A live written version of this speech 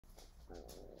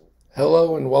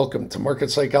Hello and welcome to Market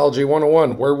Psychology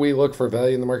 101, where we look for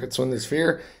value in the markets when there's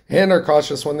fear and are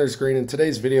cautious when there's green. In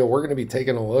today's video, we're going to be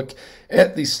taking a look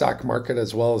at the stock market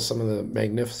as well as some of the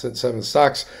magnificent seven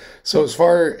stocks. So as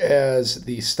far as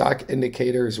the stock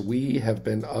indicators, we have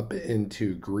been up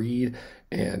into greed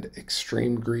and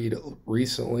extreme greed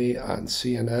recently on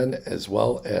CNN as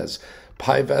well as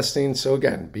pie vesting. So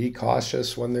again, be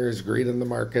cautious when there's greed in the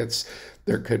markets.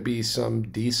 There could be some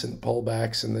decent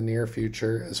pullbacks in the near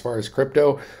future. As far as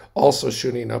crypto, also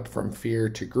shooting up from fear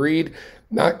to greed.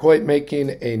 Not quite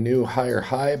making a new higher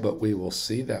high, but we will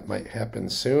see. That might happen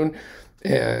soon.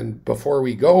 And before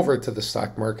we go over to the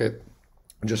stock market,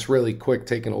 just really quick,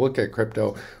 taking a look at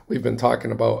crypto, we've been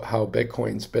talking about how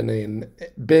Bitcoin's been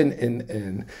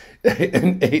in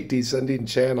a descending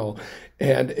channel,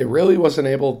 and it really wasn't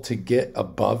able to get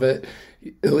above it.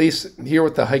 At least here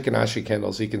with the Heikin-Ashi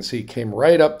candles, you can see came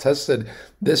right up, tested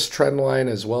this trend line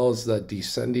as well as the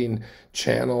descending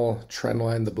channel trend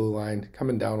line, the blue line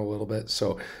coming down a little bit.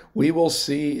 So we will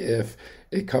see if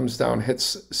it comes down,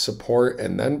 hits support,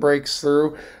 and then breaks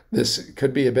through. This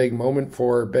could be a big moment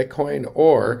for Bitcoin,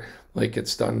 or like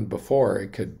it's done before,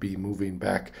 it could be moving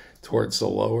back towards the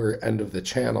lower end of the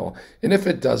channel. And if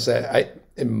it does that,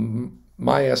 in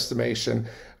my estimation,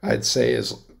 I'd say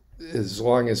as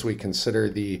long as we consider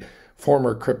the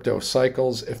former crypto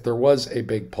cycles, if there was a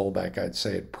big pullback, I'd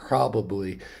say it'd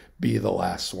probably be the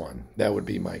last one. That would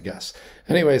be my guess.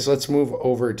 Anyways, let's move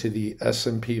over to the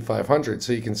S&P 500.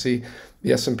 So you can see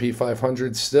the S&P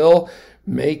 500 still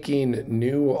making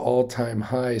new all-time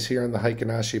highs here on the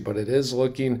Heikin-Ashi, but it is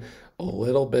looking a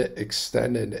little bit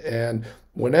extended. And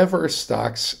whenever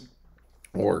stocks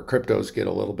or cryptos get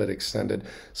a little bit extended,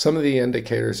 some of the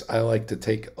indicators I like to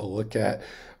take a look at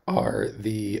are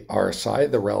the RSI,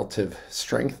 the relative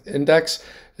strength index,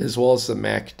 as well as the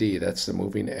MACD, that's the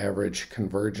moving average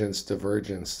convergence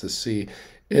divergence, to see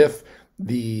if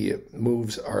the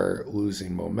moves are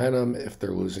losing momentum, if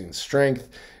they're losing strength,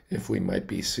 if we might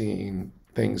be seeing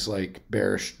things like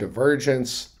bearish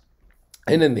divergence.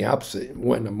 And in the opposite,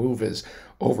 when a move is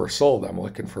oversold, I'm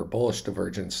looking for bullish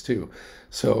divergence too.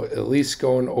 So at least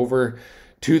going over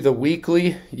to the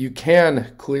weekly, you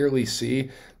can clearly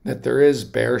see that there is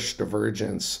bearish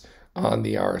divergence on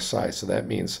the RSI. So that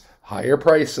means higher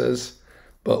prices,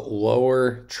 but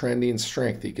lower trending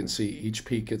strength. You can see each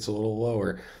peak gets a little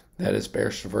lower. That is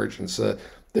bearish divergence.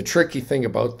 The tricky thing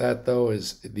about that, though,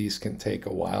 is these can take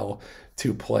a while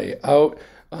to play out.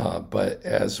 But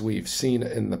as we've seen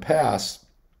in the past,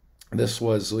 this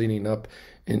was leading up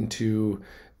into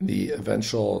the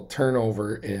eventual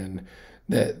turnover in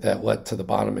that led to the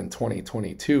bottom in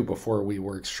 2022 before we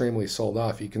were extremely sold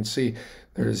off. You can see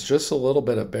there's just a little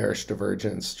bit of bearish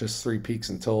divergence, just 3 peaks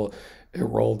until it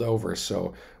rolled over.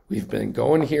 So we've been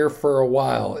going here for a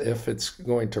while. If it's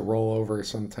going to roll over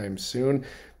sometime soon,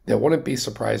 that wouldn't be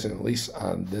surprising, at least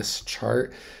on this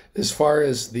chart. As far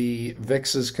as the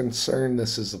VIX is concerned,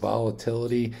 this is the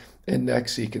volatility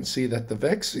index. You can see that the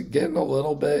VIX is getting a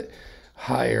little bit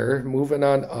higher, moving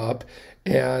on up.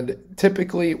 And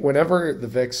typically, whenever the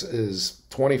VIX is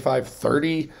 25,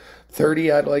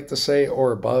 30, I'd like to say,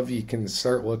 or above, you can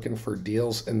start looking for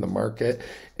deals in the market.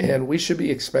 And we should be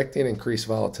expecting increased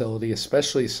volatility,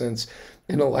 especially since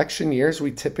in election years,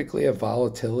 we typically have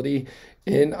volatility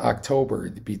in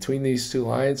October. Between these two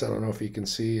lines, I don't know if you can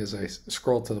see as I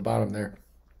scroll to the bottom there,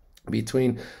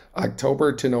 between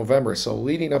October to November. So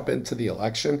leading up into the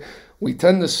election, we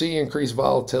tend to see increased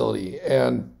volatility.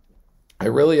 And I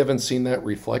really haven't seen that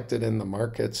reflected in the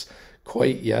markets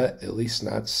quite yet, at least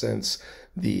not since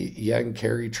the yen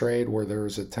carry trade, where there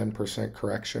was a 10%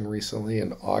 correction recently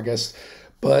in August.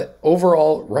 But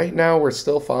overall, right now, we're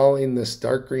still following this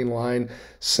dark green line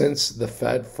since the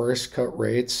Fed first cut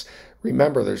rates.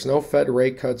 Remember, there's no Fed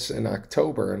rate cuts in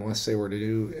October unless they were to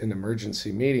do an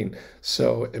emergency meeting.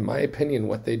 So in my opinion,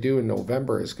 what they do in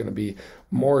November is going to be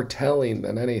more telling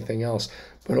than anything else.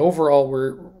 But overall,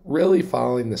 we're really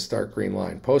following this dark green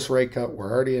line. Post-rate cut,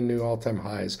 we're already in new all-time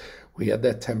highs. We had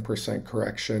that 10%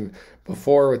 correction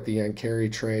before with the yen carry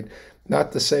trade.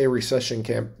 Not to say a recession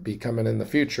can't be coming in the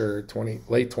future,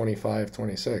 late 25,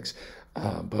 26,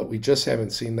 but we just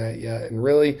haven't seen that yet. And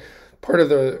really, part of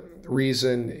the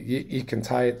reason you can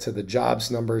tie it to the jobs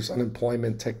numbers,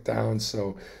 unemployment ticked down,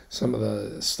 so some of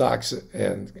the stocks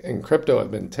and crypto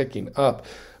have been ticking up.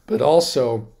 But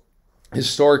also,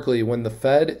 historically, when the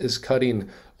Fed is cutting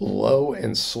low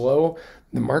and slow,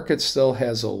 the market still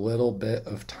has a little bit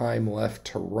of time left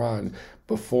to run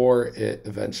before it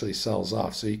eventually sells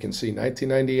off. So you can see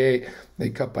 1998, they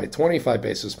cut by 25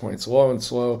 basis points, low and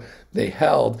slow, they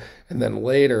held. And then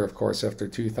later, of course, after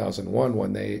 2001,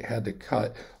 when they had to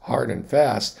cut hard and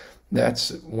fast,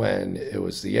 that's when it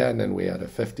was the end and we had a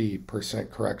 50%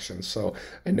 correction. So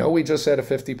I know we just had a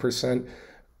 50%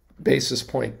 basis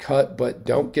point cut, but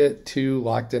don't get too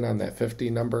locked in on that 50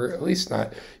 number, at least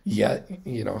not yet.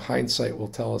 Hindsight will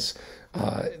tell us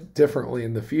differently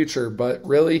in the future, but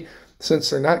really, since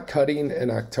they're not cutting in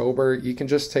October, you can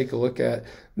just take a look at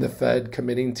the Fed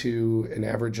committing to an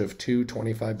average of 2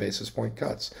 25 basis point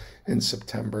cuts in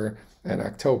September and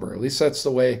October. At least that's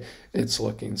the way it's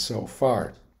looking so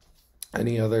far.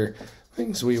 Any other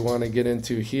things we want to get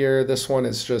into here? This one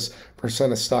is just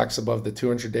percent of stocks above the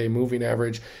 200-day moving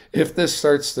average. If this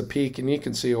starts to peak, and you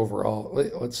can see overall,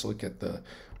 let's look at the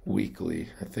weekly.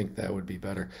 I think that would be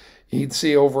better. You can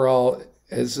see overall,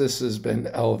 as this has been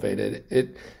elevated,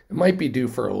 it might be due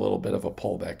for a little bit of a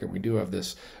pullback, and we do have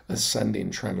this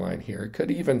ascending trend line here. It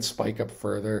could even spike up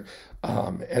further.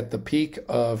 At the peak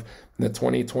of the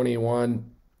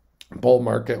 2021 bull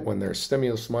market, when there's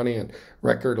stimulus money and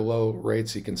record low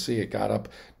rates, you can see it got up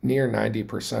near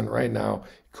 90%. Right now,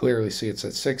 clearly see it's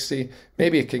at 60.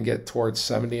 Maybe it can get towards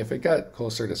 70. If it got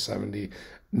closer to 70,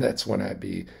 that's when I'd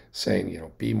be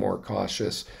saying, be more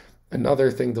cautious.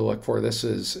 Another thing to look for, this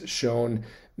is shown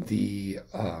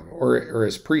or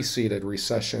has preceded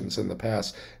recessions in the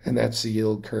past, and that's the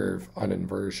yield curve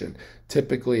uninversion.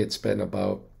 Typically, it's been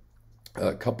about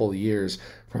a couple of years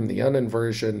from the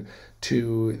uninversion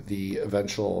to the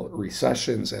eventual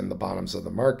recessions and the bottoms of the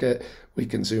market. We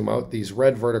can zoom out. These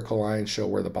red vertical lines show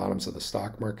where the bottoms of the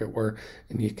stock market were,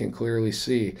 and you can clearly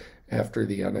see after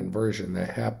the uninversion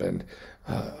that happened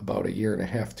about a year and a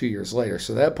half, 2 years later.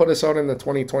 So that put us out into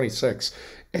 2026.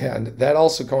 And that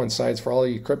also coincides, for all of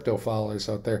you crypto followers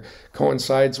out there,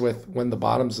 coincides with when the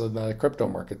bottoms of the crypto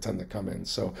market tend to come in.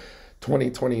 So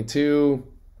 2022,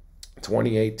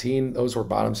 2018, those were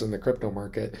bottoms in the crypto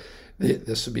market.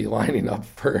 This would be lining up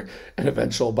for an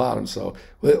eventual bottom. So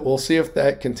we'll see if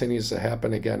that continues to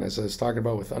happen again. As I was talking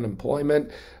about with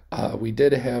unemployment, we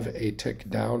did have a tick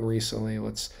down recently.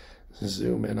 Let's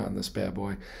zoom in on this bad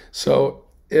boy. So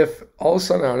if all of a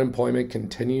sudden unemployment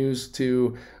continues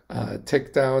to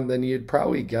tick down, then you'd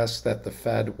probably guess that the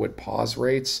Fed would pause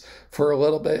rates for a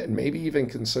little bit and maybe even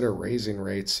consider raising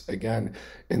rates again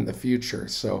in the future.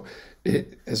 So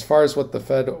as far as what the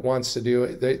Fed wants to do,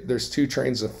 there's two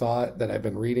trains of thought that I've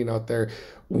been reading out there.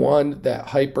 One, that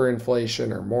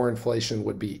hyperinflation or more inflation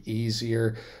would be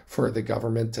easier for the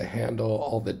government to handle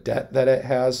all the debt that it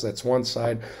has. That's one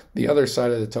side. The other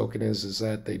side of the token is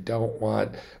that they don't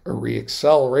want a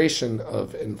reacceleration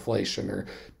of inflation or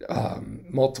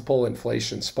multiple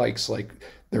inflation spikes like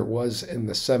there was in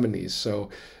the 70s. So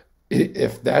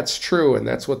if that's true, and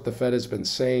that's what the Fed has been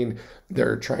saying,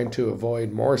 they're trying to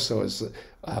avoid more so as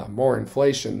more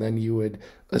inflation, then you would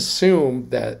assume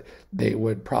that they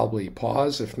would probably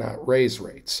pause, if not raise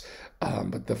rates.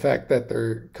 But the fact that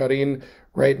they're cutting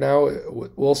right now,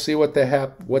 we'll see what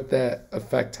that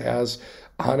effect has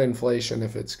on inflation,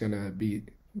 if it's going to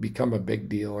become a big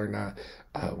deal or not.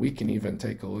 We can even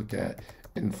take a look at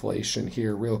inflation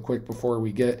here real quick before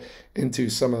we get into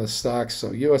some of the stocks.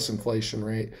 So U.S. inflation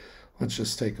rate, let's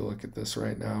just take a look at this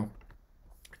right now.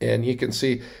 And you can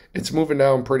see it's moving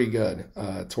down pretty good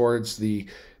towards the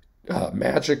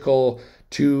magical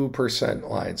 2%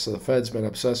 line. So the Fed's been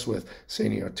obsessed with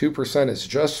saying, 2% is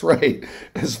just right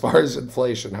as far as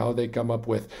inflation. How they come up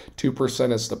with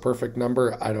 2% as the perfect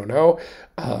number, I don't know.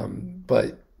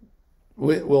 But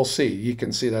we'll see. You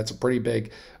can see that's a pretty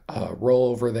big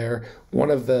rollover there.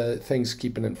 One of the things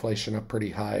keeping inflation up pretty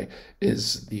high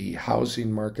is the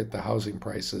housing market, the housing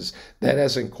prices. That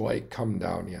hasn't quite come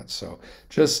down yet. So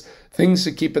just things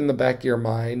to keep in the back of your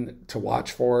mind to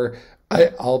watch for.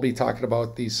 I'll be talking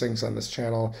about these things on this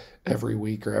channel every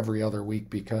week or every other week,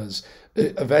 because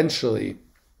eventually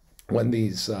when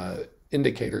these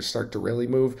indicators start to really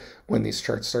move, when these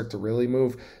charts start to really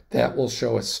move, that will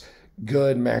show us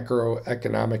good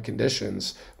macroeconomic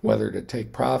conditions, whether to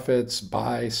take profits,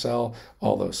 buy, sell,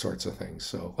 all those sorts of things.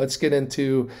 So let's get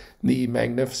into the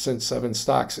Magnificent Seven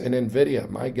stocks. And NVIDIA,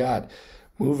 my God,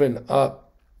 moving up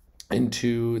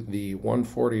into the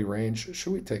 140 range.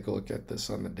 Should we take a look at this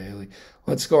on the daily?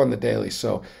 Let's go on the daily.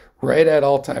 So right at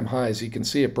all-time highs, you can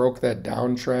see it broke that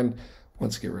downtrend.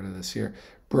 Let's get rid of this here.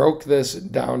 Broke this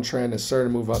downtrend, is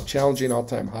starting to move up, challenging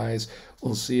all-time highs.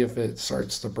 We'll see if it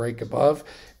starts to break above.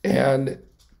 And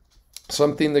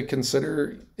something to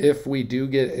consider if we do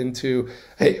get into,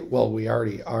 we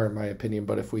already are in my opinion,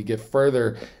 but if we get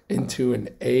further into an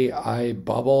AI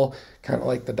bubble, kind of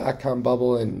like the dot-com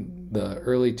bubble in the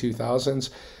early 2000s,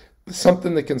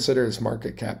 something to consider is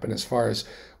market cap. And as far as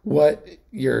what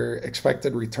your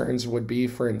expected returns would be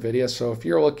for Nvidia. So if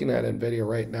you're looking at Nvidia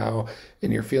right now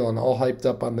and you're feeling all hyped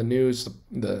up on the news,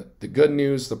 the good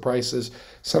news, the prices,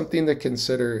 something to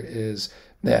consider is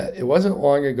that it wasn't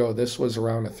long ago this was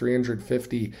around a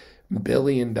 $350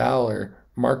 billion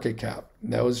market cap.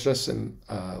 That was just in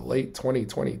late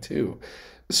 2022.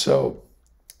 So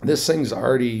this thing's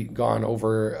already gone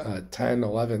over 10,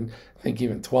 11, I think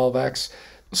even 12x.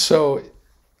 So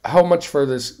how much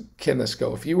further can this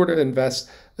go? If you were to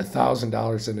invest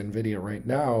 $1,000 in Nvidia right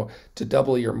now to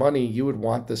double your money, you would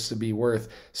want this to be worth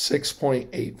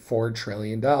 $6.84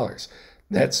 trillion.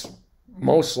 That's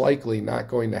most likely not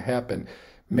going to happen.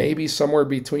 Maybe somewhere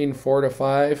between 4 to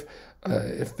 5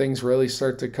 if things really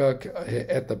start to cook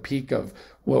at the peak of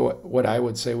what I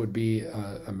would say would be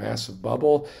a massive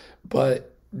bubble.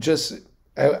 But just,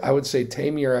 I would say,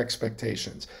 tame your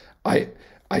expectations.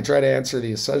 I try to answer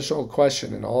the essential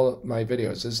question in all of my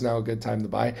videos. Is now a good time to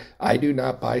buy? I do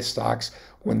not buy stocks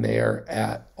when they are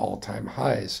at all-time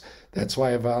highs. That's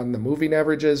why I've on the moving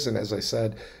averages. And as I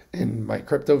said in my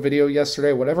crypto video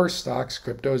yesterday, whatever stocks,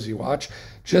 cryptos you watch,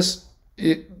 just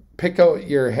pick out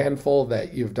your handful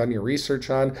that you've done your research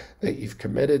on, that you've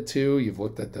committed to, you've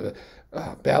looked at the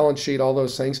balance sheet, all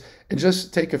those things, and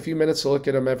just take a few minutes to look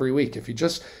at them every week. If you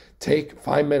just take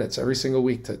 5 minutes every single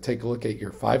week to take a look at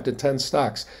your 5 to 10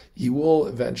 stocks, you will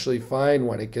eventually find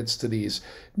when it gets to these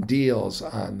deals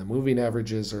on the moving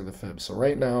averages or the fibs. So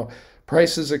right now,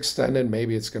 price is extended.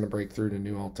 Maybe it's going to break through to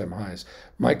new all-time highs.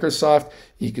 Microsoft,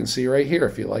 you can see right here.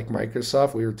 If you like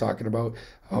Microsoft, we were talking about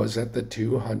I was at the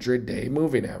 200-day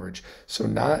moving average. So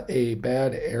not a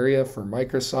bad area for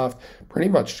Microsoft. Pretty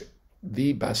much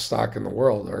the best stock in the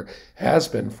world, or has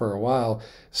been for a while.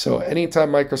 So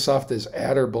anytime Microsoft is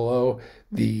at or below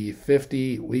the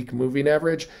 50-week moving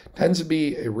average, tends to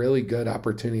be a really good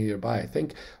opportunity to buy. I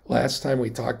think last time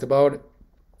we talked about it,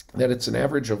 that it's an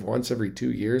average of once every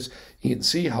 2 years. You can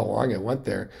see how long it went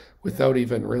there without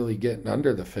even really getting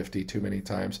under the 50 too many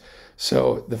times.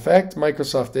 So the fact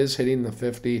Microsoft is hitting the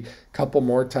 50 a couple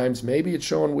more times, maybe it's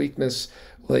showing weakness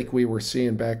like we were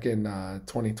seeing back in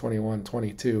 2021,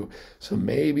 22. So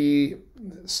maybe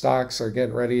stocks are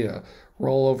getting ready to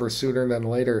roll over sooner than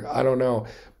later. I don't know.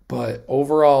 But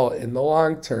overall, in the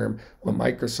long term, when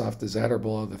Microsoft is at or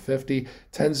below the 50,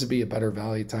 tends to be a better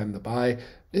value time to buy.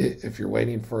 If you're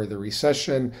waiting for the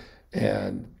recession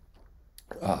and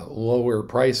lower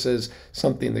prices,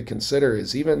 something to consider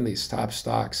is even these top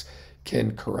stocks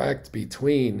can correct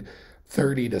between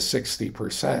 30 to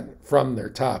 60% from their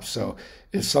tops. So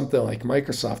if something like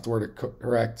Microsoft were to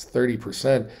correct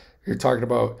 30%, you're talking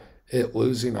about it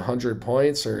losing 100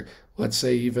 points, or let's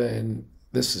say even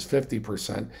this is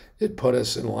 50%, it put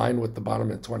us in line with the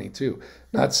bottom at 22.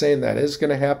 Not saying that is going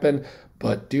to happen,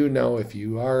 but do know if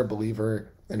you are a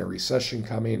believer in a recession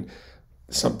coming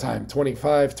sometime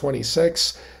 25,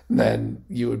 26, then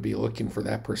you would be looking for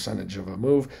that percentage of a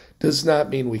move. Does not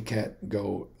mean we can't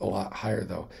go a lot higher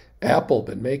though. Apple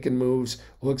been making moves.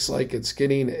 Looks like it's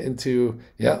getting into,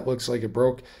 looks like it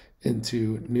broke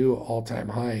into new all-time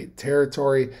high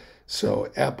territory. So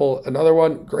Apple, another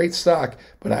one, great stock,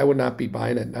 but I would not be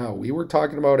buying it now. We were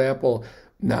talking about Apple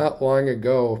not long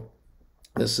ago.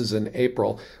 This is in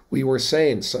April. We were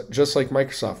saying, so just like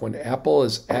Microsoft, when Apple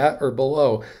is at or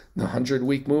below the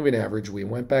 100-week moving average, we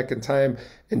went back in time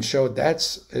and showed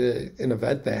that's an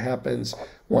event that happens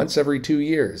once every 2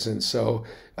 years. And so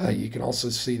you can also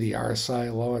see the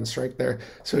RSI low on strength there.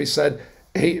 So he said,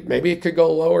 hey, maybe it could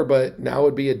go lower, but now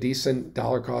would be a decent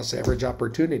dollar cost average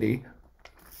opportunity.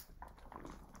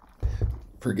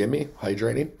 Forgive me,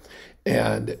 hydrating.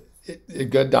 And a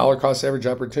good dollar cost average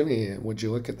opportunity. And would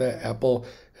you look at that? Apple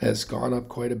has gone up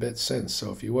quite a bit since.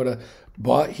 So if you would have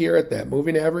bought here at that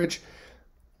moving average,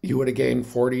 you would have gained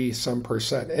 40 some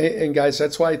percent. And guys,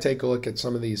 that's why I take a look at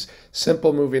some of these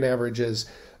simple moving averages.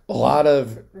 A lot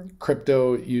of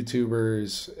crypto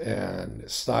YouTubers and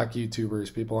stock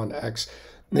YouTubers, people on X,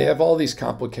 they have all these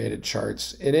complicated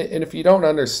charts. And if you don't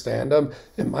understand them,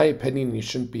 in my opinion, you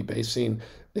shouldn't be basing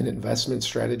an investment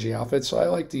strategy off it. So I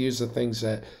like to use the things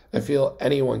that I feel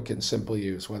anyone can simply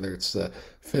use, whether it's the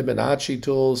Fibonacci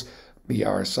tools, the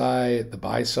RSI, the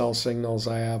buy-sell signals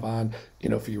I have on. You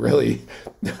know, if you really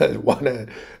want to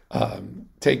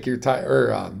take your time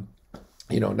or,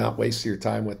 not waste your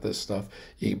time with this stuff,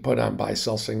 you can put on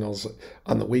buy-sell signals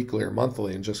on the weekly or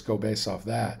monthly and just go based off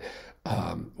that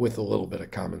with a little bit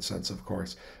of common sense, of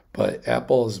course. But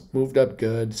Apple has moved up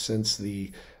good since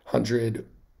the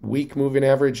 100-week moving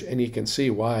average, and you can see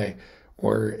why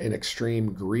we're in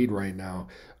extreme greed right now.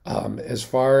 As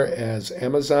far as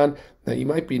Amazon, now you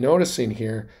might be noticing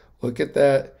here, look at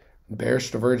that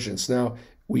bearish divergence. Now,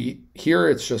 Here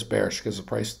it's just bearish because the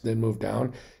price did move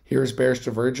down. Here's bearish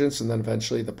divergence, and then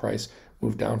eventually the price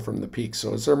moved down from the peak.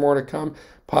 So is there more to come?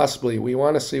 Possibly. We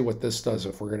want to see what this does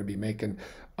if we're going to be making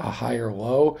a higher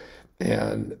low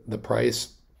and the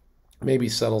price maybe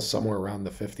settles somewhere around the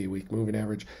 50-week moving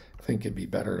average. I think it'd be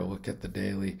better to look at the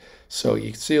daily. So you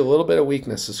can see a little bit of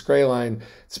weakness. This gray line,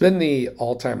 it's been the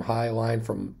all-time high line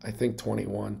from, I think,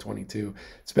 21, 22.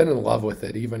 It's been in love with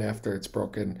it even after it's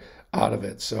broken out of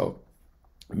it. So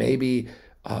maybe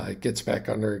it gets back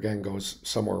under again, goes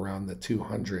somewhere around the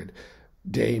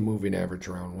 200-day moving average,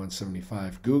 around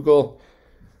 175. Google,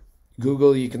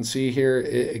 you can see here,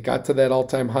 it got to that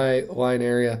all-time high line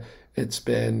area. It's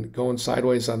been going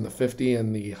sideways on the 50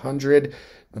 and the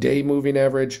 100-day moving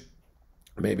average.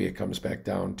 Maybe it comes back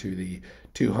down to the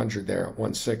 200 there at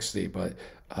 160, but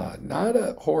not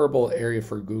a horrible area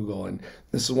for Google. And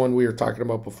this is one we were talking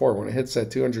about before. When it hits that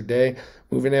 200-day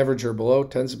moving average or below,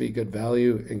 tends to be good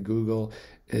value. And Google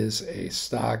is a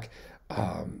stock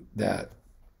that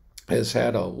has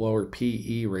had a lower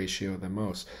PE ratio than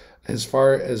most. As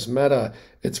far as Meta,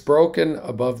 it's broken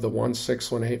above the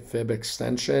 1618 fib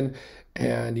extension.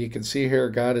 And you can see here,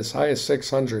 got as high as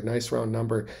 600, nice round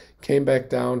number, came back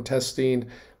down, testing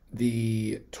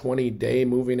the 20-day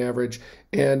moving average.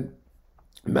 And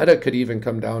Meta could even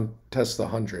come down, test the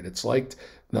 100. It's liked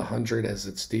the 100 as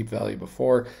its deep value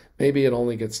before. Maybe it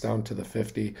only gets down to the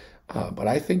 50. But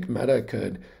I think Meta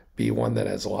could be one that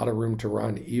has a lot of room to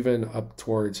run, even up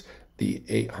towards the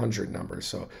 800 number.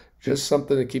 So just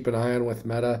something to keep an eye on with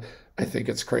Meta. I think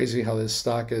it's crazy how this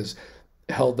stock has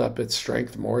held up its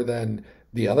strength more than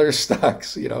the other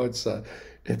stocks. You know, it's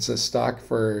a stock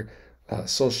for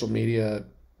social media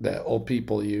that old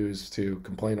people use to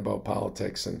complain about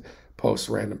politics and post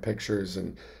random pictures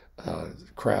and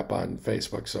crap on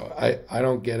Facebook. So I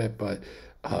don't get it, but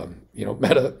you know,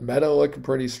 Meta looking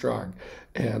pretty strong.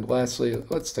 And lastly,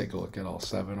 let's take a look at all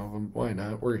 7 of them. Why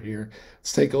not? We're here.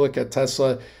 Let's take a look at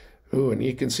Tesla. Ooh, and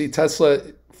you can see Tesla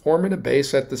forming a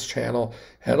base at this channel,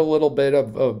 had a little bit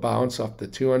of a bounce off the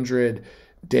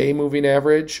 200-day moving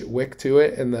average, wick to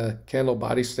it, and the candle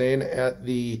body staying at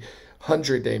the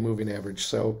 100-day moving average.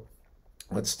 So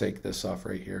let's take this off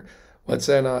right here. Let's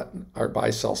end our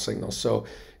buy-sell signal. So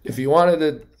if you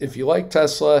like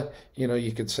Tesla, you know,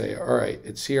 you could say, all right,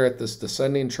 it's here at this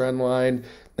descending trend line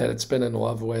that it's been in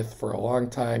love with for a long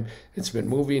time. It's been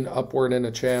moving upward in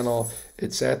a channel.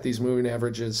 It's at these moving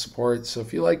averages support. So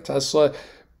if you like Tesla,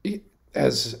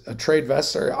 as a trade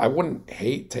investor, I wouldn't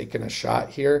hate taking a shot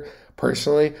here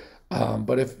personally.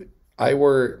 But if I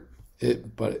were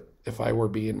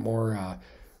being more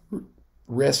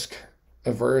risk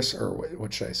averse, or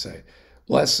what should I say,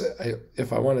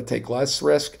 if I want to take less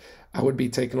risk, I would be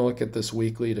taking a look at this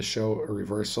weekly to show a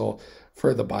reversal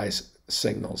for the buy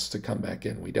signals to come back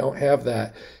in. We don't have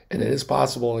that, and it is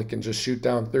possible it can just shoot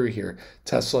down through here.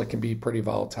 Tesla can be pretty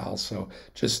volatile, so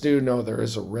just do know there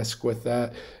is a risk with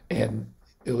that, and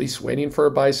at least waiting for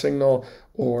a buy signal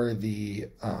or the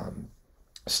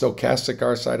stochastic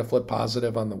RSI to flip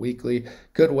positive on the weekly,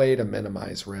 good way to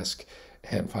minimize risk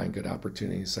and find good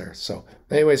opportunities there. So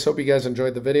anyways, hope you guys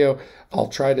enjoyed the video. I'll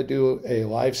try to do a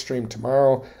live stream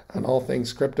tomorrow on all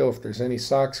things crypto. If there's any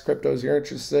stocks, cryptos you're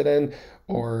interested in,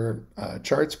 or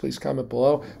charts, please comment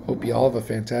below. Hope you all have a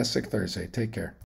fantastic Thursday. Take care.